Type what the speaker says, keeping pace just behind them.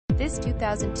This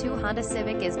 2002 Honda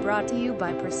Civic is brought to you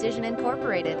by Precision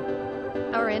Incorporated.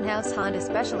 Our in-house Honda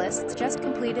specialists just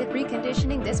completed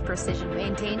reconditioning this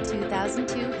Precision-maintained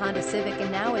 2002 Honda Civic,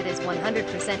 and now it is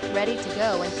 100% ready to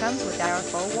go and comes with our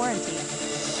full warranty.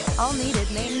 All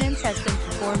needed maintenance has been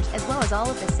performed, as well as all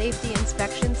of the safety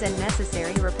inspections and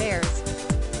necessary repairs.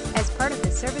 As part of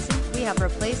the servicing, we have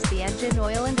replaced the engine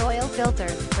oil and oil filter,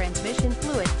 transmission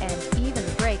fluid, and even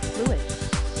the brake fluid.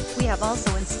 We have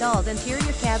also installed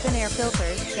interior cabin air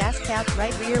filters, gas cap,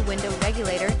 right rear window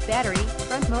regulator, battery,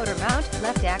 front motor mount,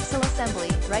 left axle assembly,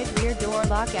 right rear door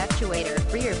lock actuator,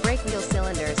 rear brake wheel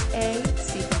cylinders,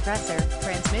 AC compressor,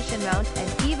 transmission mount,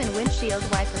 and even windshield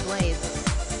wiper blades.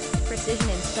 Precision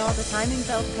installed a timing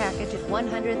belt package at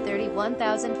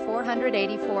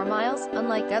 131,484 miles.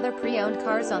 Unlike other pre-owned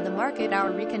cars on the market, our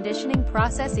reconditioning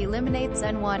process eliminates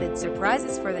unwanted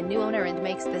surprises for the new owner and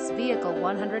makes this vehicle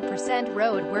 100%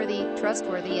 roadworthy,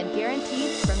 trustworthy, and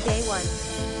guaranteed from day one.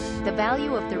 The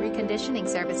value of the reconditioning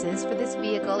services for this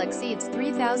vehicle exceeds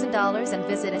 $3,000, and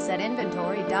visit us at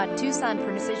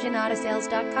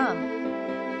inventory.tucsonprecisionautoSales.com.